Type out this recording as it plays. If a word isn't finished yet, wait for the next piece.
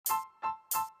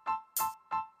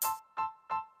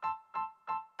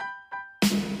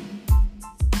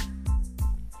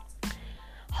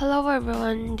Hello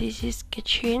everyone, this is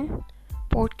Kachin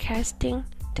podcasting.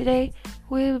 Today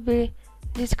we'll be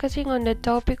discussing on the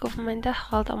topic of mental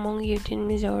health among youth in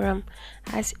Mizoram,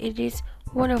 as it is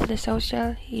one of the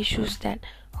social issues that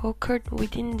occurred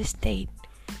within the state.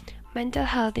 Mental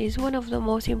health is one of the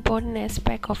most important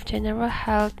aspects of general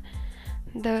health.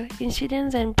 The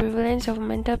incidence and prevalence of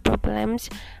mental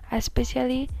problems,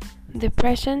 especially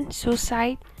depression,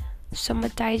 suicide,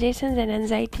 somatizations and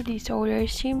anxiety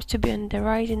disorders, seems to be on the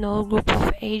rise in all groups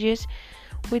of ages,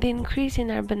 with increase in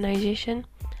urbanization,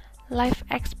 life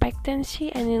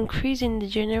expectancy, and increase in the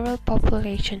general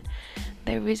population.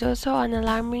 There is also an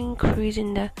alarming increase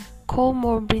in the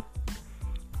comorbidity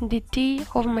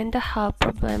of mental health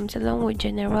problems, along with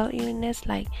general illness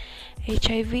like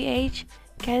HIV/AIDS,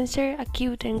 cancer,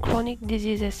 acute and chronic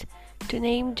diseases, to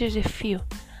name just a few.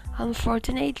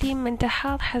 Unfortunately, mental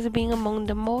health has been among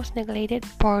the most neglected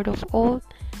part of all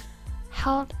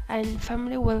health and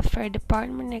family welfare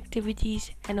department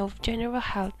activities and of general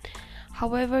health.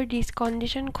 However, this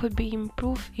condition could be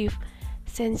improved if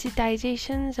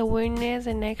sensitizations, awareness,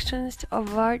 and actions to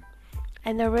avert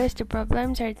and arrest the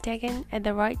problems are taken at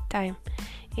the right time.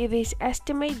 It is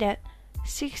estimated that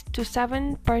 6 to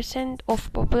 7%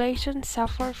 of population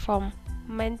suffer from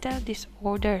mental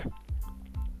disorder.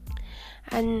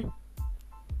 And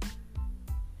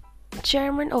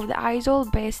Chairman of the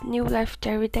Aizawl-based New Life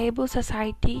Charitable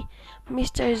Society,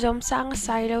 Mr. Zomsang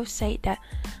Sailo, said that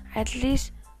at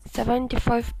least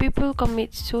 75 people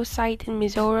commit suicide in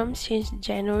Mizoram since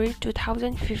January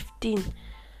 2015.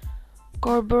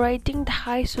 Corroborating the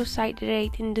high suicide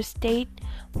rate in the state,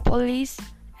 police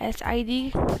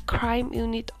SID crime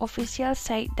unit officials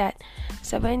said that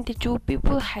 72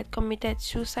 people had committed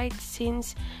suicide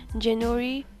since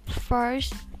January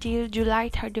 1st till July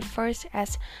 31st,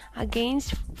 as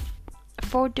against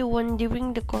 41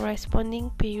 during the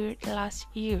corresponding period last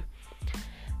year.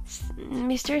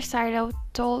 Mr. Silo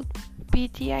told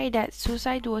PTI that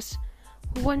suicide was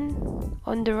one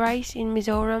on the rise in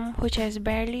Mizoram, which has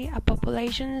barely a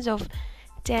population of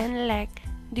 10 lakh,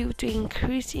 due to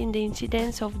increase in the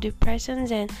incidence of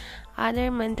depressions and other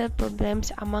mental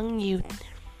problems among youth.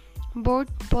 Both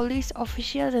police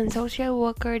officials and social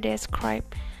workers describe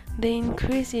the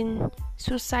increase in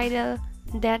suicidal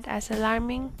death as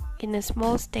alarming in a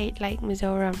small state like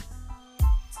Mizoram.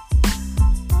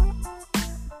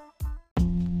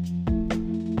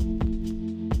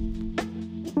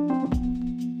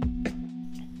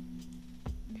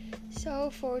 So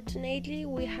fortunately,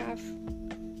 we have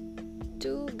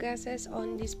two guests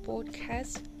on this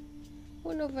podcast.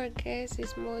 One of our guests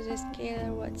is Moses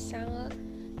Keller Watsanga.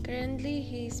 Currently,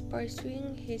 he is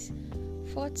pursuing his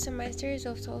 4th semester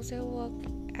of social work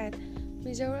at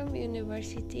Mizoram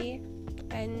University,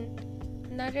 and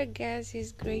another guest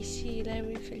is Gracie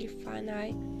Larry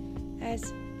Filifanai,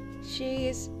 as she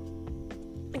is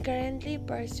currently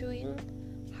pursuing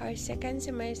her 2nd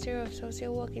semester of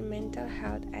social work in mental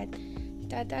health at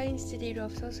Tata Institute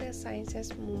of Social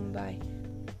Sciences, Mumbai.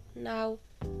 Now,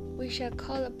 we shall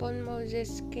call upon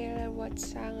Moses Keller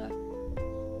Watsanga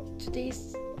to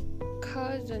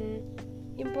discuss the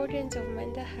importance of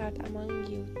mental health among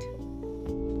youth.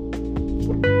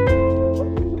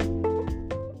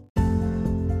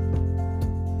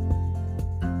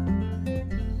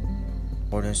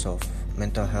 Importance of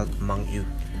mental health among youth.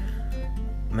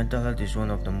 Mental health is one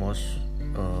of the most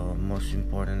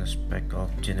important aspect of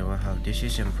general health. This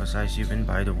is emphasized even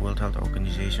by the World Health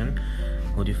Organization,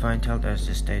 who defined health as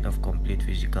the state of complete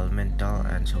physical, mental,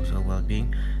 and social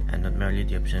well-being, and not merely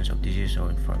the absence of disease or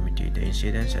infirmity. The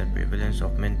incidence and prevalence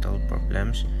of mental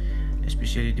problems,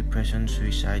 especially depression,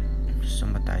 suicide,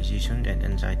 somatization, and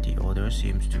anxiety disorders,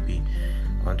 seems to be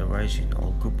on the rise in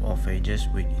all groups of ages,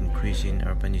 with increase in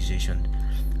urbanization,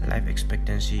 life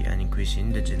expectancy, and increase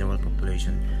in the general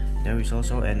population. There is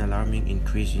also an alarming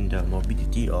increase in the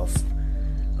morbidity of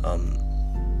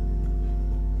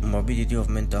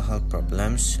mental health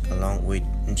problems, along with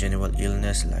general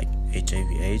illness like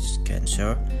HIV/AIDS,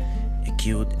 cancer,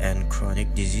 acute and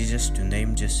chronic diseases, to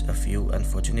name just a few.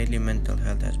 Unfortunately, mental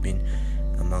health has been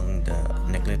among the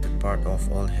neglected part of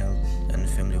all health and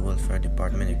family welfare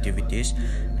department activities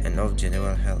and of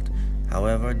general health.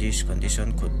 However, this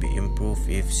condition could be improved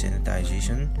if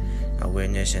sensitization,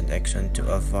 awareness, and action to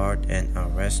avert and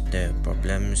arrest the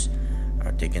problems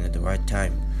are taken at the right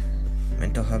time.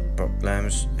 Mental health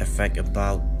problems affect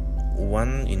about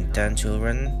 1 in 10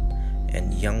 children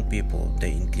and young people.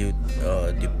 They include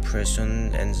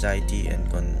depression, anxiety,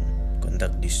 and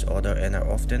conduct disorder, and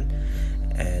are often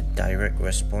a direct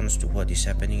response to what is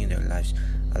happening in their lives.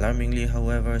 Alarmingly,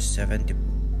 however, 70%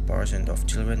 90% of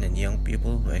children and young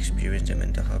people who experience the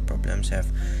mental health problems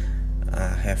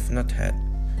have not had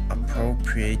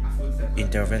appropriate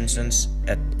interventions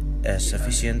at a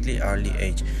sufficiently early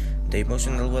age. The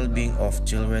emotional well-being of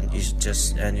children is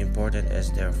just as important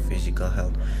as their physical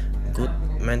health. Good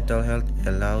mental health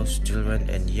allows children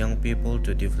and young people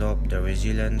to develop the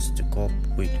resilience to cope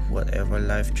with whatever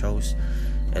life throws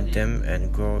at them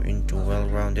and grow into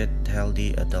well-rounded,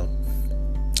 healthy adults.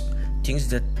 Things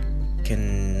that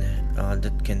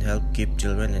can help keep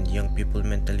children and young people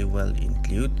mentally well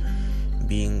include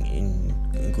being in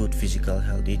good physical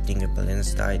health, eating a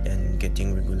balanced diet, and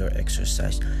getting regular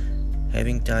exercise.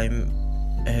 Having time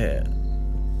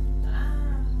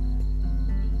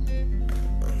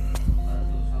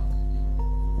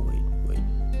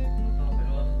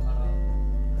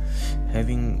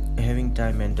having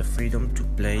time and the freedom to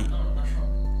play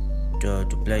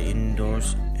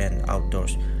indoors and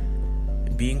outdoors.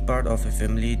 Being part of a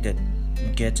family that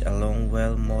gets along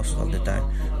well most of the time.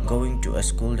 Going to a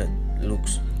school that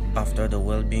looks after the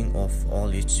well-being of all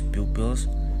its pupils.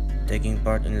 Taking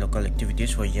part in local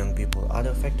activities for young people.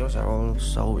 Other factors are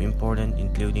also important,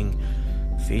 including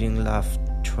feeling loved,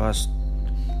 trust,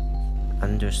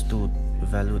 understood,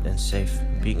 valued, and safe.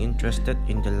 Being interested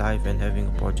in the life and having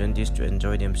opportunities to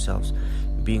enjoy themselves.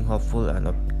 Being hopeful and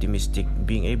optimistic.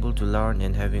 Being able to learn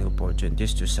and having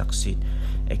opportunities to succeed.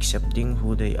 Accepting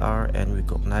who they are and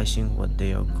recognizing what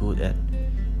they are good at.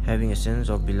 Having a sense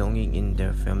of belonging in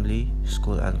their family,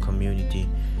 school, and community.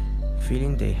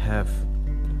 Feeling they have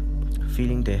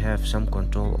some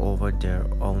control over their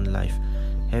own life.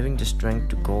 Having the strength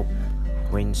to cope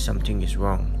when something is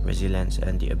wrong, resilience,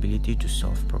 and the ability to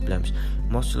solve problems.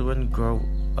 Most children grow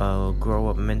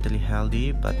up mentally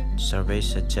healthy, but surveys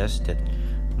suggest that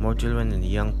more children and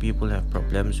young people have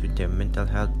problems with their mental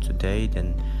health today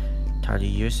than 30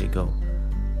 years ago.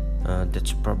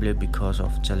 That's probably because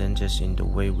of challenges in the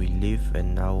way we live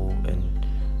and how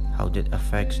that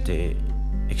affects the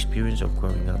experience of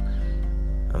growing up.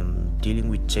 Dealing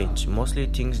with change. Mostly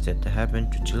things that happen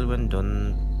to children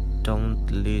don't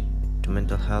lead to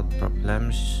mental health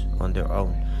problems on their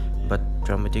own, but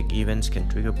traumatic events can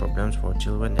trigger problems for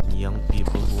children and young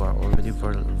people who are already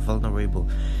vulnerable.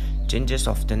 Changes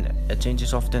often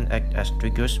act as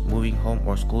triggers. Moving home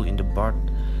or school in the birth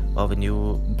of a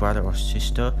new brother or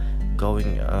sister.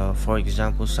 For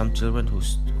example, some children who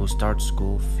start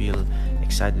school feel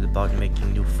excited about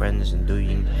making new friends and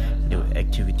doing new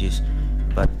activities,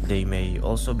 but they may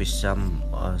also be some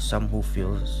who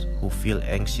feel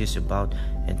anxious about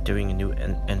entering a new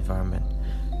environment.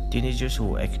 Teenagers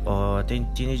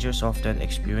often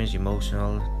experience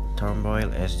emotional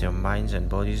turmoil as their minds and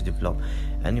bodies develop.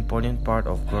 An important part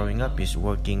of growing up is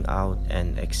working out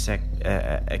and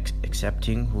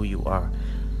accepting who you are.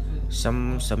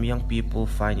 Some young people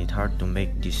find it hard to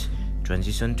make this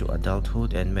transition to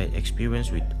adulthood and may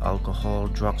experience with alcohol,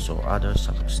 drugs, or other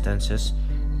substances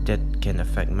that can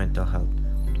affect mental health.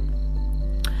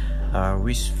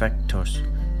 Risk factors.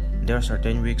 There are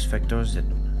certain risk factors that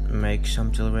make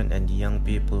some children and young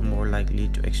people more likely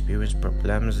to experience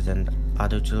problems than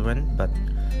other children, but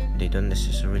they don't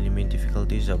necessarily mean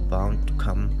difficulties are bound to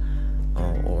come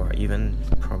or even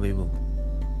probable.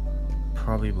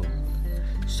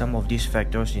 Some of these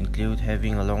factors include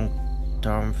having a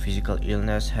long-term physical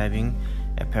illness, having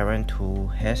a parent who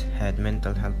has had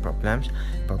mental health problems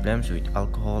with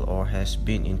alcohol, or has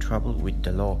been in trouble with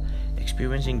the law,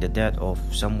 experiencing the death of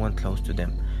someone close to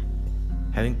them,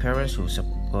 having parents who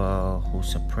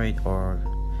separate or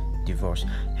divorce,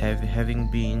 having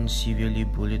been severely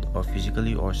bullied or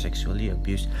physically or sexually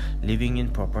abused, living in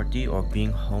poverty or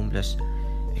being homeless,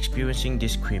 experiencing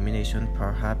discrimination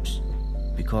perhaps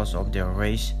because of their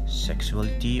race,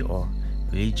 sexuality, or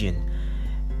religion,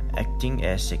 acting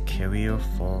as a carer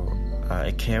for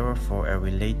a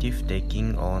relative,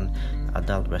 taking on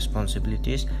adult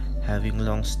responsibilities, having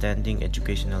long-standing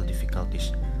educational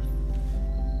difficulties.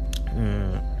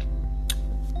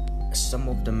 Some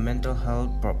of the mental health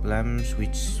problems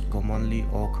which commonly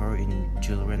occur in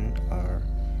children are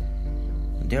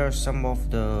there are some of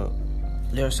the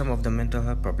mental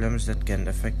health problems that can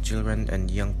affect children and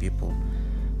young people.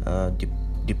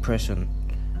 Depression.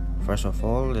 First of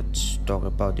all, let's talk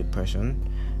about depression.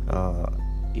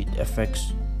 It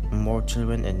affects more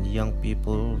children and young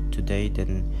people today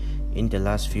than in the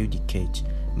last few decades,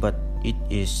 but it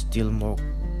is still more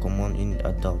common in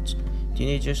adults.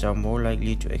 Teenagers are more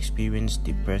likely to experience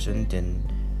depression than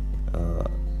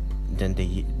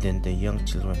the young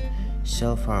children.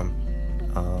 Self-harm.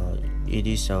 It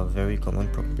is a very common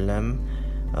problem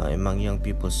among young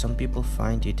people. Some people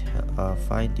find it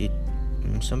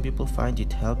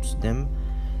helps them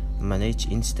manage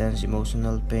intense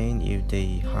emotional pain if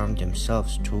they harm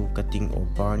themselves through cutting or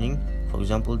burning. For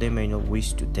example, they may not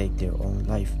wish to take their own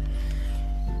life.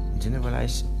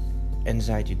 Generalized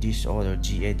anxiety disorder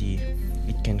 (GAD),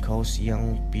 it can cause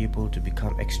young people to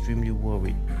become extremely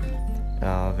worried.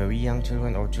 Very young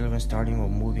children or children starting or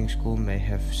moving school may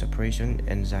have separation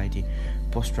anxiety.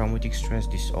 Post-traumatic stress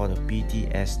disorder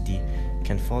 (PTSD)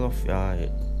 can follow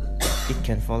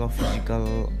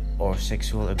physical or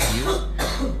sexual abuse,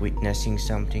 witnessing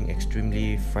something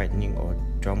extremely frightening or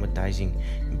traumatizing,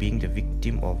 being the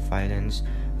victim of violence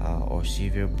or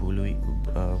severe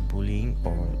bullying,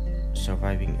 or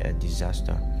surviving a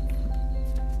disaster.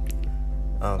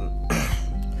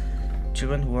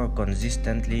 Children who are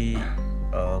consistently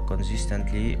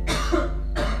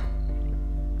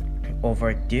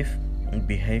overactive,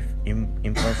 behave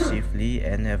impulsively,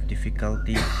 and have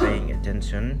difficulty paying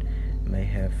attention may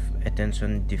have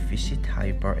attention deficit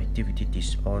hyperactivity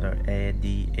disorder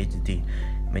 (ADHD).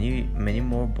 Many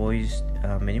more boys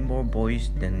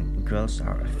than girls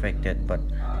are affected, but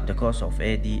the cause of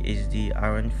ADHD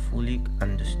aren't fully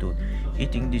understood.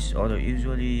 Eating disorder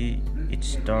usually it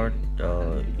starts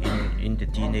in the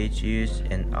teenage years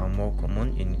and are more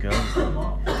common in girls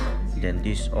than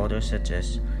disorders such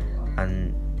as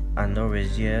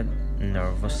anorexia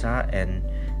nervosa and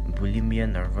bulimia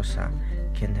nervosa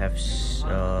can have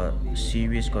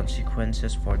serious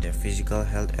consequences for their physical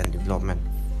health and development.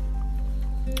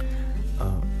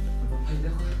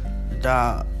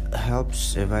 The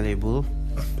helps available: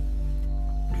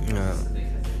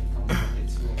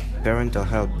 parental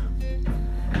help.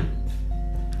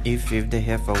 If they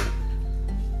have a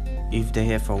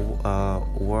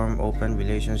warm, open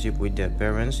relationship with their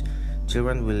parents,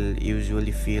 children will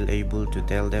usually feel able to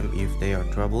tell them if they are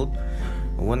troubled.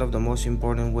 One of the most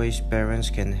important ways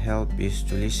parents can help is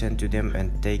to listen to them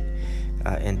and take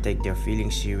their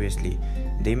feelings seriously.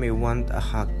 They may want a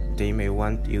hug, they may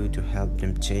want you to help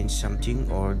them change something,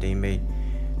 or they may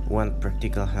want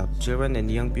practical help. Children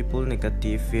and young people,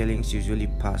 negative feelings usually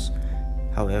pass.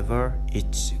 However,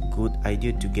 it's a good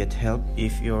idea to get help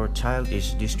if your child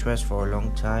is distressed for a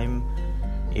long time,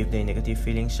 if the negative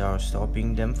feelings are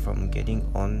stopping them from getting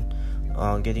on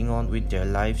with their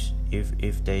lives,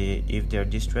 if their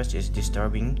distress is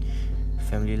disturbing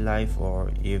family life,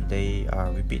 or if they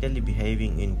are repeatedly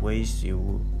behaving in ways you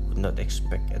would not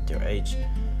expect at their age.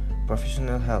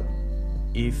 Professional help.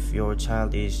 If a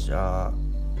child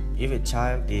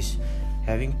is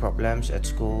having problems at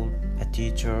school, a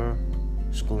teacher,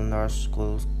 school nurse,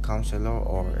 school counselor,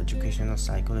 or educational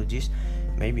psychologist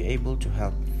may be able to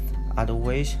help. Other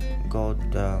ways,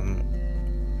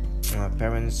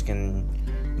 parents can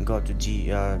go to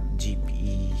GP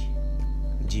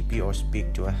or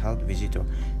speak to a health visitor.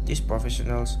 These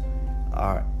professionals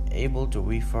are able to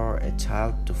refer a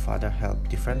child to further help.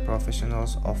 Different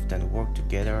professionals often work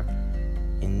together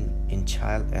in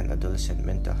child and adolescent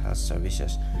mental health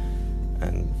services.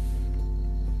 And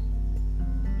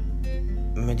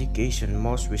medication.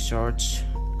 Most research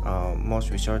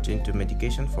into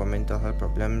medication for mental health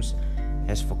problems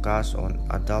has focused on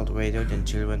adults rather than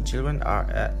children. Children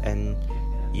and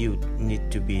youth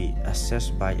need to be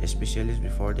assessed by a specialist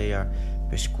before they are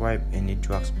prescribed any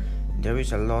drugs. There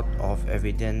is a lot of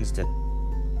evidence that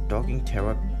talking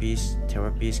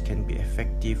therapies can be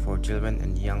effective for children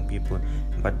and young people,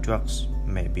 but drugs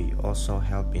may be also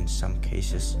help in some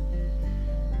cases.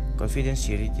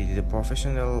 Confidentiality. The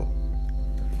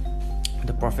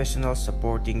professional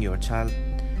supporting your child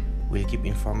will keep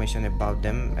information about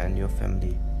them and your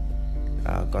family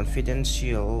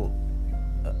confidential.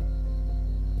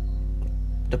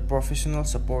 The professional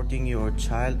supporting your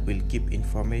child will keep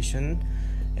information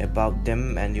about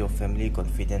them and your family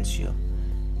confidential.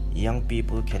 Young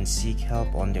people can seek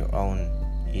help on their own,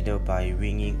 either by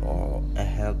ringing or a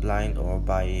helpline or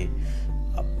by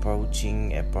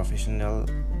approaching a professional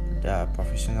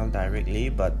directly,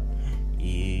 but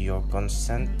your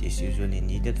consent is usually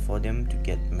needed for them to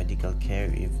get medical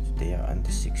care if they are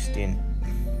under 16.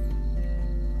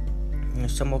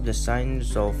 Some of the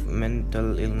signs of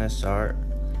mental illness are: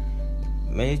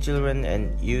 many children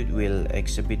and youth will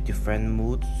exhibit different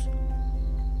moods,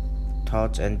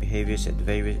 thoughts, and behaviors at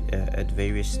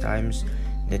various times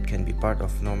that can be part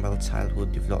of normal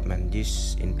childhood development.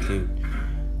 These include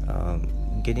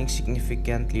getting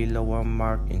significantly lower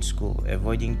marks in school,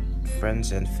 avoiding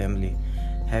friends and family,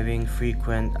 having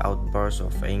frequent outbursts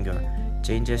of anger,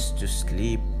 changes to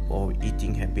sleep or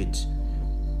eating habits,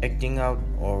 acting out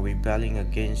or rebelling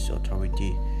against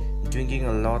authority, drinking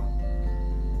a lot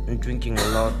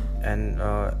and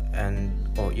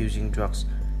or using drugs,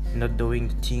 not doing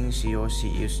the things he or she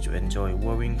used to enjoy,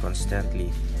 worrying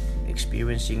constantly,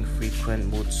 experiencing frequent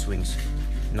mood swings,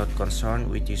 not concerned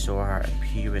with his or her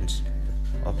appearance,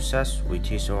 obsessed with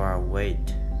his or her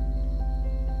weight,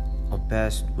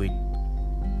 obsessed with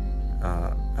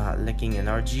lacking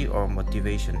energy or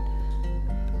motivation,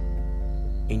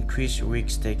 increased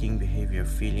risk-taking behavior,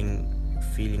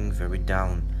 feeling very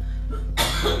down,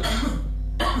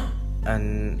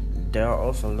 and there are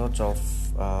also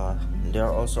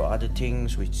other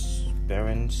things which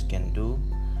parents can do,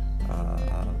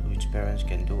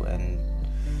 and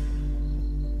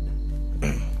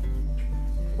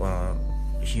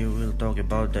here we'll talk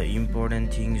about the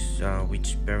important things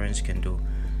which parents can do.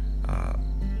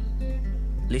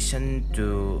 Listen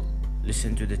to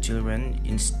the children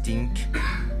instinct.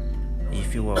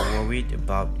 If you are worried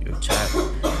about your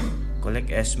child,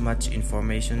 collect as much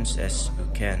information as you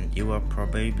can. You're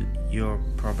probably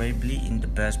in the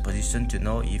best position to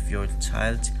know if your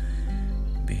child's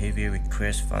behavior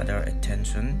requires further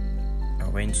attention.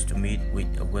 Arrange to meet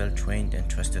with a well-trained and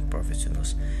trusted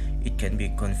professionals. It can be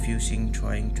confusing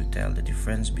trying to tell the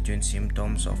difference between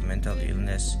symptoms of mental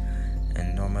illness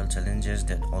and normal challenges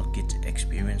that all kids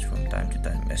experience from time to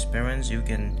time. As parents, you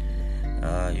can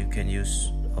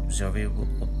use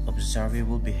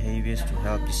observable behaviors to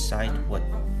help decide what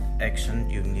action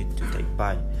you need to take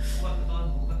by.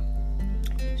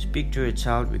 Speak to your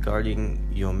child regarding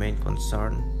your main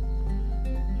concern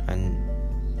and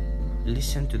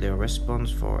listen to their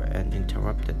response for an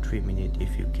uninterrupted 3 minutes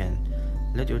if you can.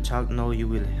 Let your child know you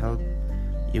will help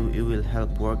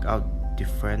work out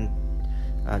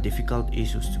difficult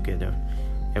issues together.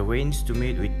 Arrange to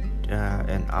meet with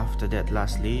and after that,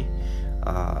 lastly,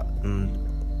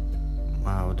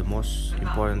 the most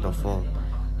important of all,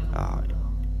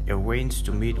 arrange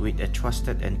to meet with a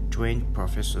trusted and trained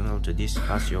professional to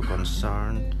discuss your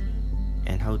concern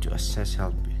and how to assess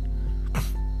help.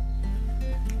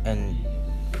 And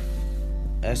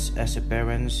as a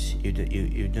parent,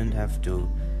 you don't have to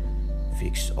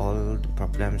fix all the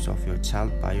problems of your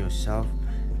child by yourself.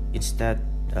 Instead,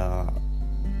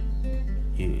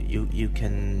 you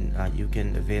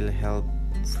can avail help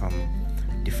from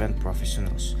different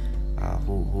professionals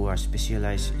who are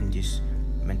specialized in this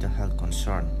mental health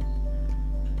concern.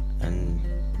 And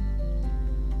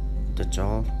that's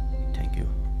all. Thank you.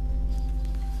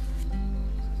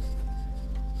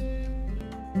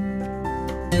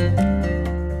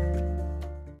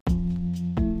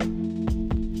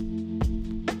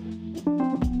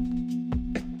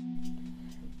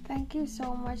 Thank you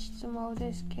so much to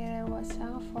Moses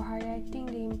Kerewasang for highlighting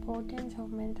the importance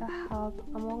of mental health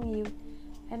among youth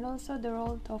and also the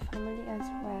role of family as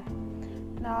well.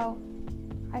 Now,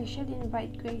 I should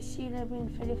invite Gracie Levin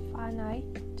Filipanay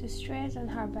to stress on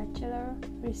her bachelor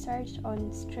research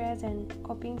on stress and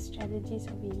coping strategies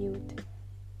of youth.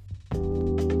 Hello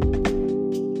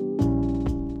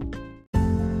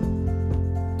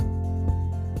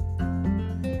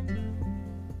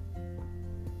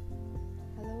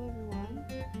everyone,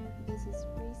 this is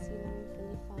Gracie Levin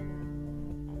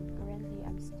Filipanay and currently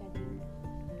I'm studying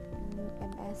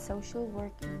MS Social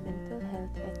Work and Mental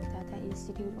Health at Tata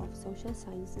Institute of Social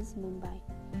Sciences, Mumbai.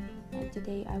 And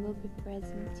today I will be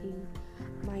presenting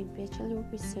my bachelor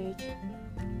research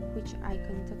which I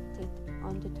conducted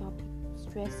on the topic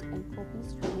Stress and Coping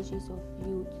Strategies of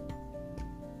Youth,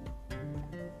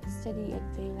 study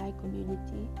at Vailai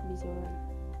Community, Mizoram.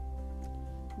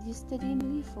 This study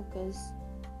mainly focused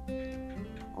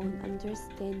on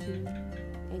understanding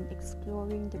and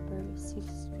exploring the pervasive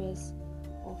stress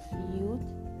of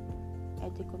youth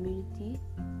at the community,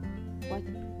 what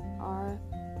are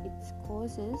its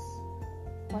causes,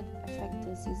 what effect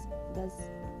does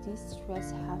this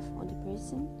stress have on the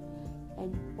person,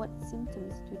 and what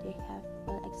symptoms do they have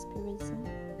while experiencing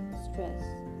stress.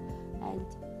 And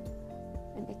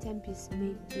an attempt is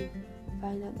made to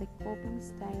find out the coping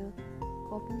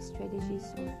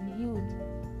strategies of youth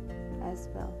as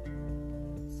well.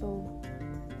 So,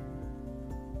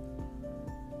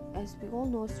 as we all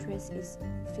know, stress is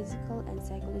physical and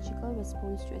psychological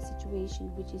response to a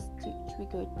situation which is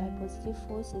triggered by positive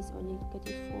forces or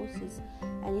negative forces,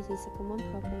 and it is a common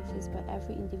problem faced by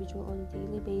every individual on a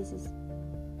daily basis.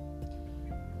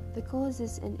 The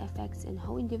causes and effects and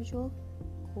how individuals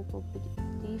cope up with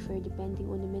differ depending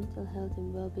on the mental health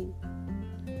and well-being.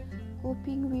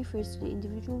 Coping refers to the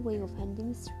individual way of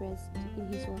handling stress in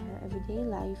his or her everyday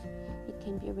life. It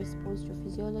can be a response to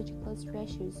physiological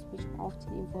stressors which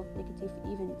often involve negative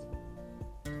events.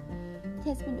 It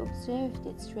has been observed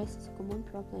that stress is a common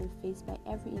problem faced by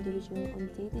every individual on a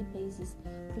daily basis,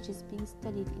 which is being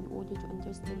studied in order to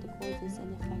understand the causes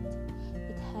and effect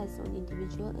it has on the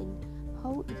individual and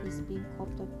how it is being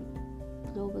coped up with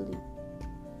globally.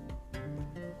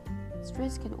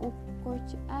 Stress can occur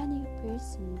to any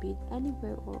person, be it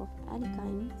anywhere or of any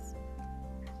kinds.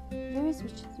 Various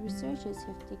researchers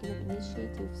have taken up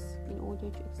initiatives in order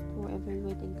to explore,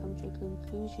 evaluate, and come to a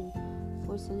conclusion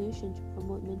for a solution to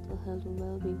promote mental health and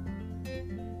well-being.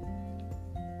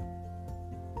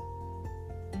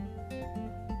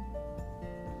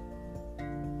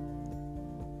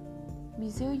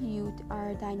 Mizo youth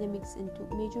are dynamics and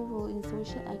took major role in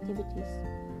social activities.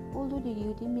 Although the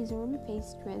youth in Mizoram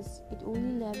face stress, it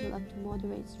only level up to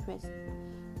moderate stress.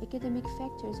 Academic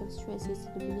factors of stress as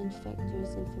dominant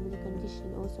factors and family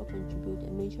condition also contribute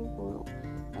a major role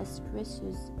as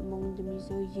stressors among the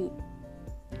Mizo youth.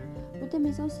 With the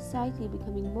Mizo society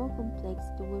becoming more complex,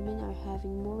 the women are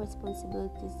having more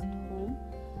responsibilities at home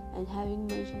and having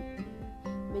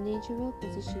managerial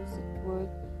positions at work.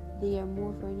 They are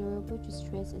more vulnerable to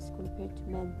stress as compared to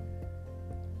men.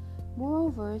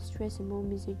 Moreover, stress among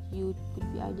Mizo youth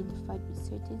could be identified with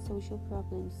certain social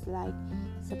problems like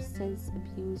substance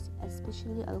abuse,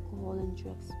 especially alcohol and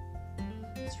drugs.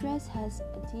 Stress has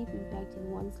a deep impact in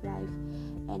one's life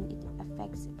and it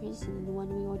affects a person in one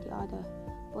way or the other,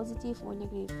 positive or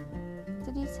negative.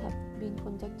 Studies have been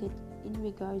conducted in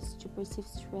regards to perceived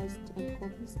stress and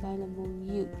coping style among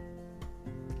youth.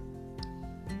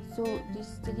 So this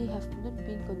study have not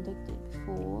been conducted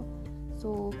before.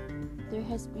 So there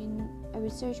has been a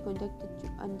research conducted to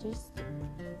understand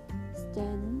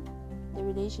the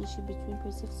relationship between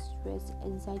perceived stress,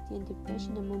 anxiety, and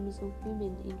depression among Mizo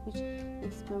women, in which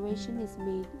exploration is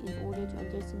made in order to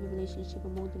understand the relationship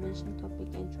among the mentioned topic.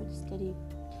 And through the study,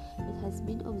 it has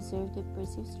been observed that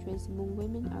perceived stress among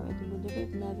women are at a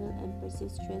moderate level, and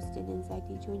perceived stress and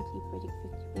anxiety jointly predict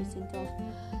 50% of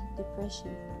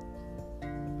depression.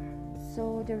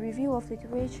 So the review of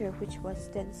literature which was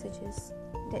done suggests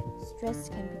that stress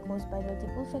can be caused by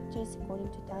multiple factors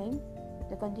according to time,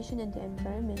 the condition, and the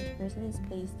environment the person is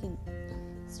placed in.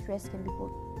 Stress can be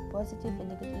both positive and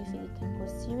negative, and it can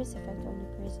cause serious effect on a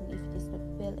person if it is not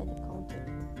well and accounted.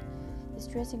 The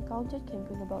stress encountered can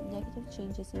bring about negative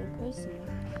changes in a person,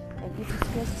 and if the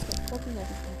stress is not coping up,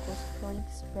 it can cause chronic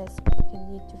stress, which can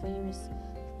lead to various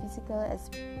physical as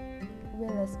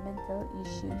well as mental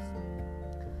issues.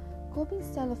 Coping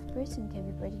style of a person can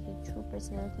be predicted through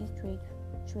personality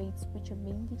traits which are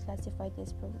mainly classified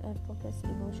as focus,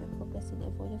 emotion focus, and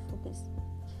avoidant focus.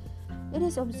 It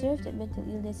is observed that mental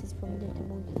illness is prominent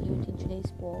among the youth in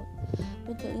today's world.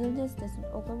 Mental illness doesn't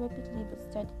occur rapidly but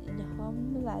started in a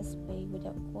harmless way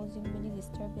without causing many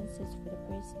disturbances for the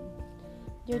person.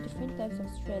 There are different types of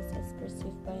stress as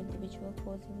perceived by an individual,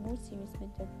 causing more serious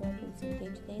mental problems in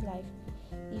day-to-day life.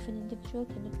 If an individual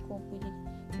cannot cope with it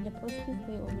in a positive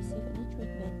way or receive any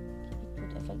treatment, it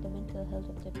would affect the mental health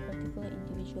of the particular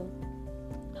individual.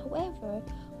 However,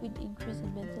 with the increase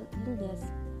in mental illness,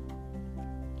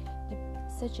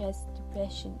 such as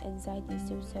depression, anxiety,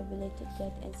 suicide-related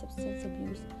death, and substance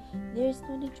abuse, there is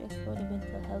no need to explore the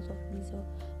mental health of Mizo.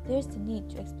 There is the need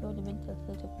to explore the mental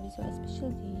health of Mizo,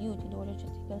 especially the youth, in order to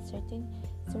tackle certain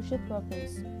social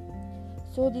problems.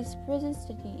 So this present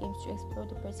study aims to explore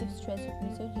the perceived stress of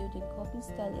Mizo youth and coping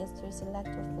style, as there is a lack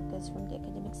of focus from the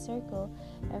academic circle,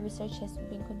 and research has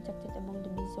been conducted among the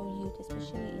Mizo youth,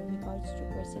 especially in regards to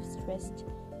perceived stress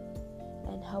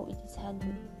and how it is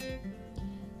handled.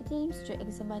 It aims to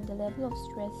examine the level of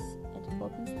stress and the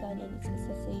coping style and its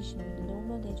association with the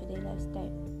normal day-to-day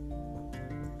lifestyle.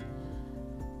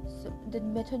 So the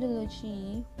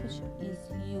methodology which is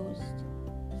used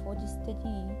for this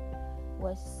study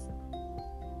was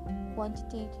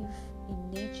quantitative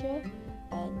in nature,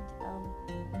 and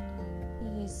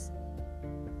it is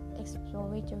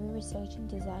exploratory research and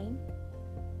design.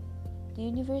 The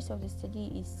universe of the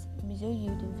study is Mizo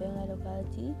youth in Vela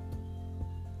locality,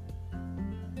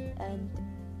 and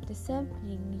the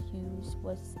sampling used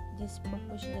was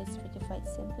disproportionate stratified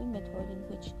sampling method, in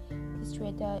which the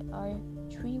strata are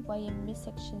 3 YM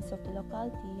sections of the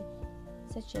locality,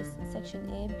 such as section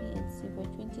A, B, and C, where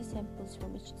 20 samples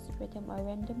from each stratum are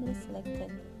randomly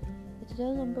selected. The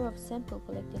total number of samples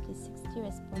collected is 60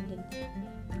 respondents.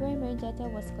 Primary data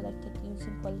was collected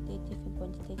using qualitative and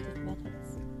quantitative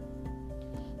methods.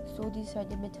 So these are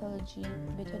the methodology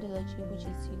which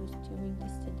is used during the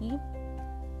study.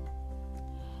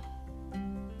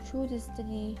 Through the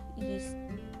study, it is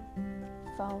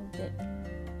found that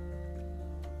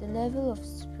the level of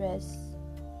stress,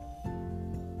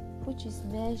 which is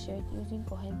measured using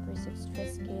Cohen Perceived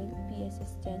Stress Scale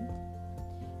PSS-10,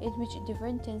 in which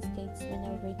different 10 statesmen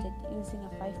are rated using a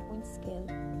 5-point scale.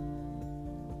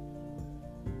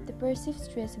 The perceived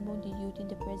stress among the youth in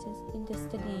the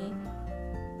study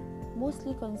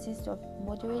mostly consists of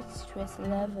moderate stress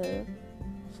level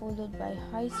followed by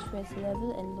high stress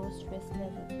level and low stress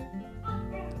level.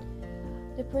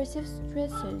 The perceived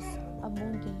stressors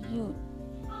among the youth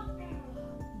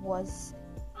was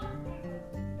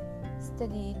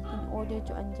studied in order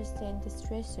to understand the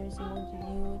stressors among the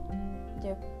youth,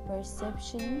 their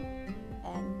perception,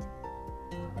 and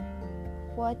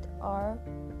what are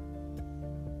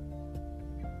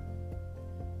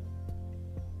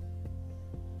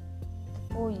the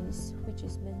points which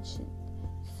is mentioned.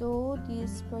 So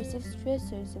these perceived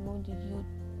stressors among the youth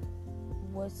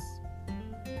was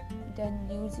done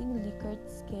using Likert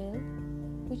scale,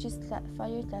 which is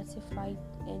further classified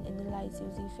and analyzed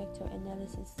using factor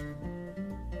analysis.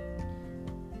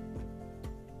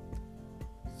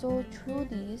 So through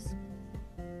this,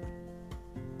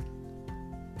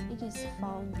 it is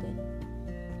found that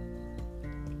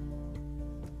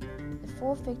the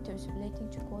 4 factors relating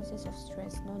to causes of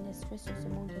stress, known as stressors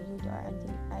among the youth, are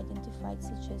identified,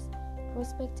 such as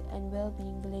prospect and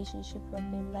well-being, relationship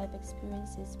problem, life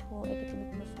experiences, poor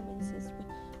academic performances,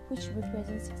 which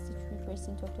represent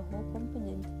 63% of the whole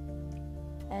component.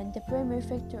 And the primary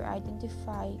factor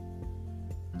identified,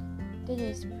 that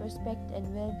is, prospect and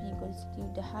well-being,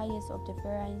 constitute the highest of the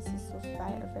variances of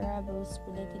variables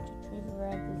related to 3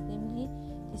 variables, namely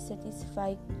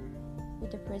dissatisfied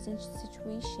with the present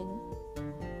situation,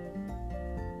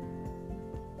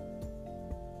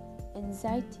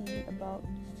 anxiety about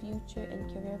future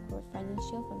and career growth,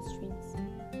 financial constraints.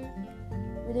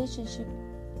 Relationship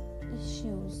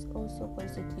issues also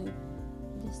constitute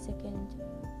the second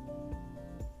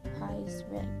highest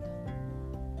rank.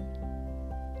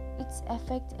 Its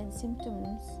effect and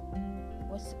symptoms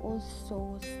was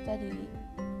also studied,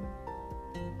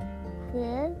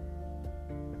 where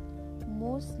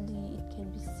mostly it can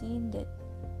be seen that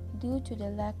due to the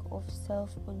lack of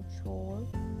self-control,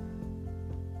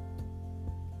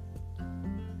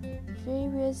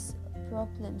 various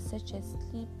problems such as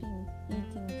sleeping,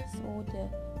 eating disorder,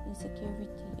 insecurity,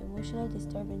 emotional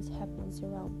disturbance happens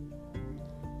around.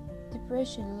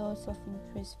 Depression, loss of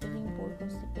interest, feeling bored,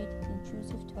 constipated,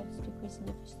 intrusive thoughts, decrease in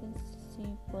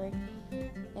efficiency work,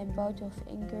 and bout of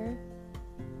anger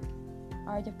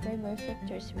are the primary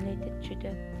factors related to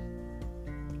the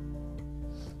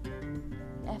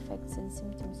effects and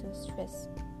symptoms of stress.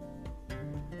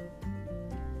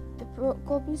 The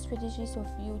coping strategies of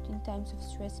youth in times of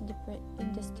stress in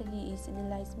the study is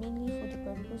analyzed mainly for the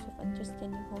purpose of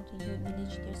understanding how the youth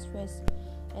manage their stress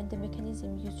and the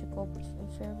mechanism used to cope with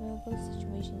unfavorable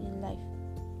situations in life.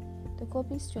 The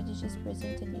coping strategies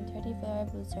presented in 30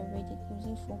 variables are rated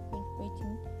using 4-point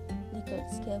rating Likert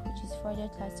scale, which is further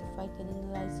classified and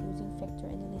analyzed using factor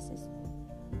analysis.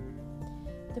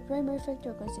 The primary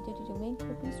factor considered the main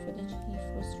coping strategy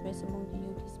for stress among the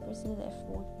youth is personal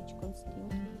effort, which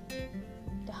constitutes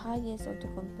the highest of the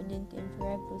component, and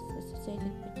variables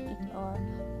associated with it are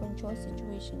control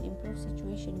situation, improve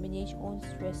situation, manage own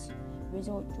stress,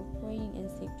 resort to praying, and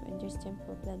seek to understand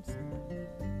problems.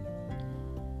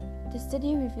 The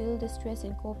study revealed the stress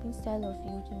and coping style of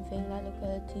youth in Vengla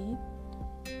locality.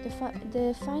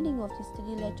 The finding of the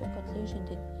study led to a conclusion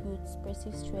that youth's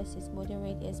perceived stress is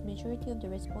moderate, as majority of the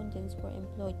respondents were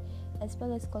employed, as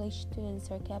well as college students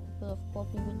are capable of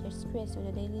coping with their stress on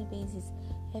a daily basis,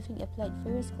 having applied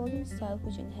various coping styles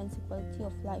which enhance the quality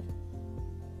of life.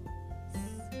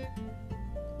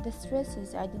 The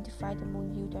stresses identified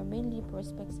among youth are mainly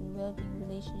prospects and well-being,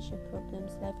 relationship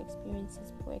problems, life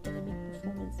experiences, poor academic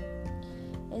performance.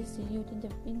 As the youth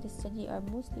in the study are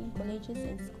mostly in colleges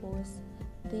and schools,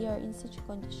 they are in such a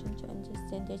condition to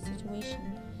understand their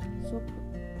situation. So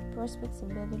prospects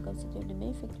and well-being constitute the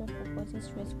main factor for causing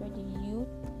stress, where the youth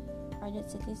are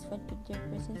not satisfied with their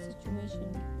present situation.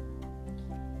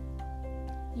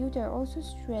 Youth are also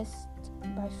stressed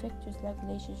by factors like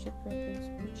relationship problems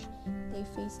which they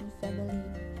face in family,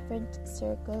 friend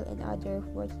circle, and others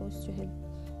who are close to him.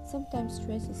 Sometimes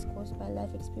stress is caused by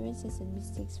life experiences and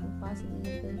mistakes from past and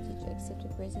inability to accept the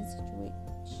present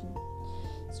situation.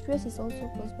 Stress is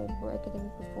also caused by poor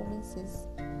academic performances.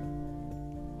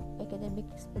 Academic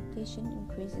expectation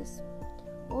increases.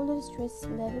 Although the stress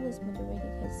level is moderate,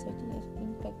 it has certain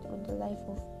impact on the life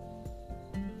of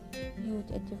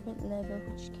youth at different levels,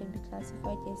 which can be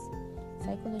classified as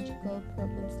psychological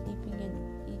problems, sleeping and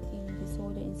eating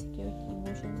disorder, insecurity,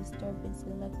 emotional disturbance,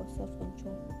 and lack of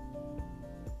self-control.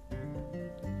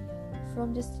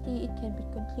 From the study, it can be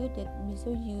concluded that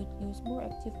miso youth use more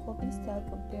active coping style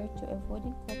compared to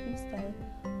avoiding coping style,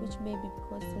 which may be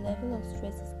because the level of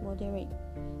stress is moderate.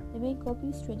 The main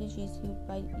coping strategies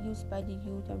used by the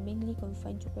youth are mainly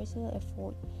confined to personal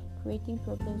effort, creating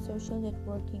problems, social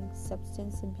networking,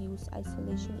 substance abuse,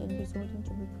 isolation, and resorting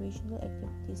to recreational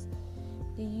activities.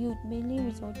 The youth mainly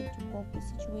resorted to cope with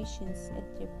situations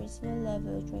at their personal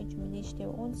level, trying to manage their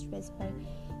own stress by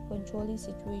controlling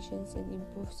situations and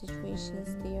improve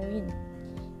situations they are in.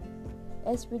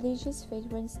 As religious faith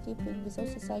runs deep in without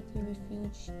society,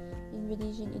 refuge in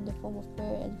religion in the form of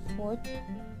prayer and forth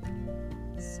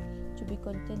to be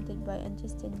contented by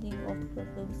understanding of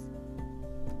problems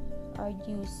are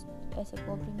used as a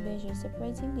coping measure.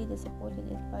 Surprisingly, the support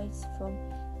and advice from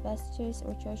pastors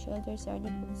or church elders are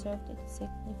not observed at a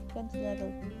significant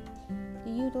level.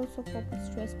 The youth also cope with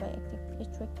stress by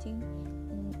attracting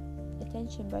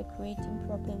attention by creating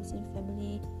problems in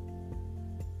family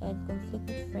and conflict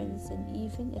with friends, and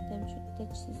even attempt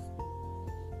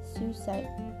suicide.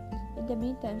 In the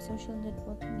meantime, social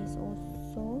networking is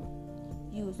also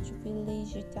used to fill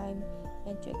leisure time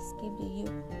and to escape. The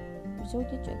youth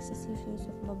resorted to excessive use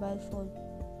of mobile phone.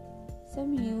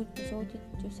 Some youth resorted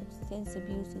to substance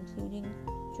abuse, including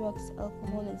drugs,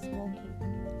 alcohol, and smoking.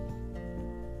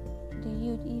 The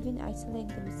youth even isolate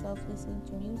themselves, listening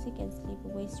to music and sleep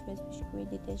away stress, which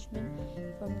create detachment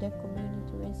from their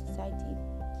community and society.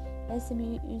 As some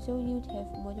youth have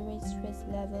moderate stress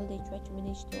level, they try to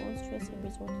manage their own stress and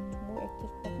resort to more active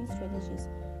coping strategies.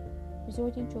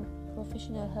 Resorting to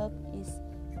professional help is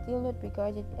still not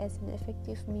regarded as an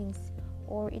effective means,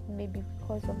 or it may be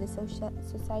because of the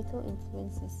societal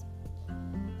influences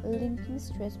linking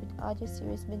stress with other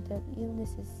serious mental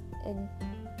illnesses, and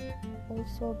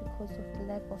also because of the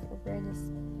lack of awareness.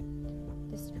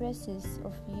 The stresses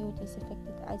of youth is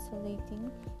affected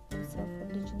isolating themselves from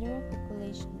the general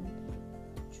population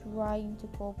trying to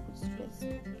cope with stress.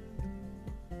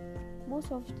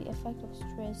 Most of the effect of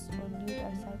stress on youth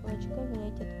are psychological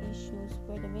related issues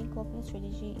where the main coping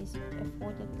strategy is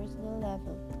effort at personal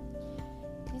level.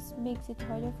 This makes it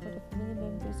harder for the family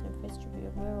members and friends to be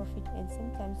aware of it, and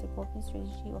sometimes the coping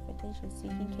strategy of attention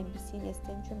seeking can be seen as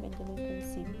tantrum and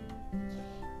delinquency.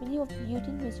 Many of the youth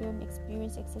in Mizoram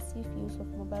experience excessive use of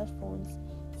mobile phones,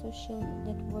 social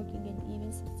networking, and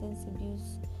even substance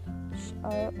abuse, which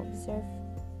are observed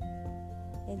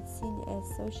and seen as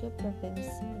social problems.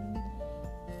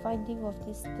 The finding of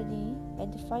this study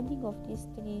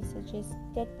suggests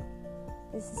that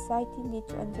the society needs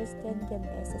to understand them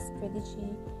as a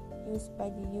strategy used by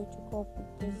the youth to cope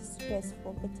with their stress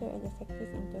for better and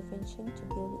effective intervention to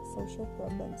build social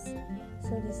problems.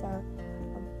 So these are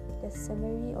the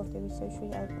summary of the research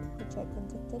which I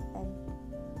conducted, and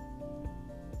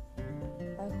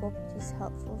I hope it is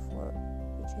helpful for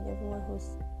each and everyone who's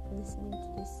listening to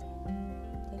this.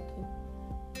 Thank you.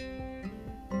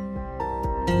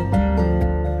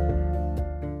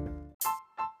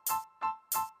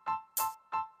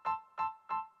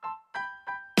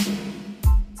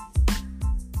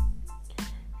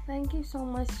 Thank you so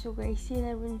much to Gracie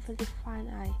Levin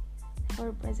Filifan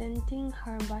for presenting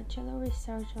her bachelor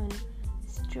research on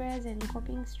stress and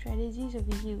coping strategies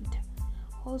of youth.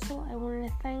 Also, I want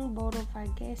to thank both of our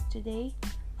guests today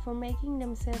for making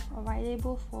themselves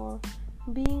available for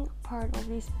being part of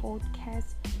this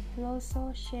podcast, and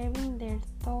also sharing their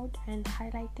thoughts and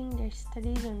highlighting their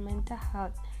studies on mental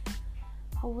health.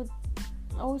 I would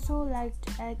also like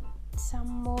to add some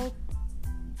more,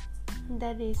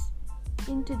 that is,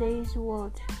 in today's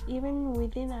world, even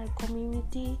within our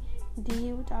community, the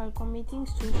youth are committing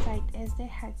suicide as they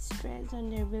had stress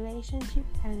on their relationship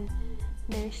and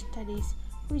their studies,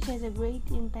 which has a great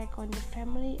impact on the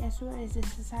family as well as the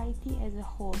society as a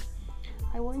whole.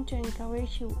 I want to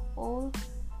encourage you all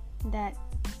that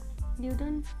you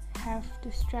don't have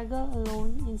to struggle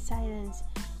alone in silence.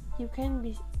 You can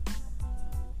be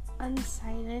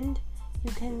unsilent.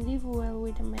 You can live well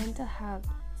with a mental health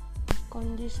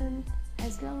condition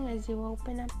as long as you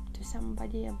open up to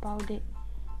somebody about it.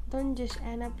 Don't just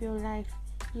end up your life.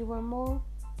 You are more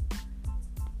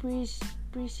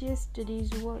precious to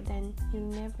this world than you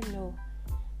never know.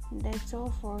 That's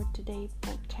all for today's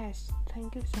podcast.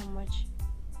 Thank you so much.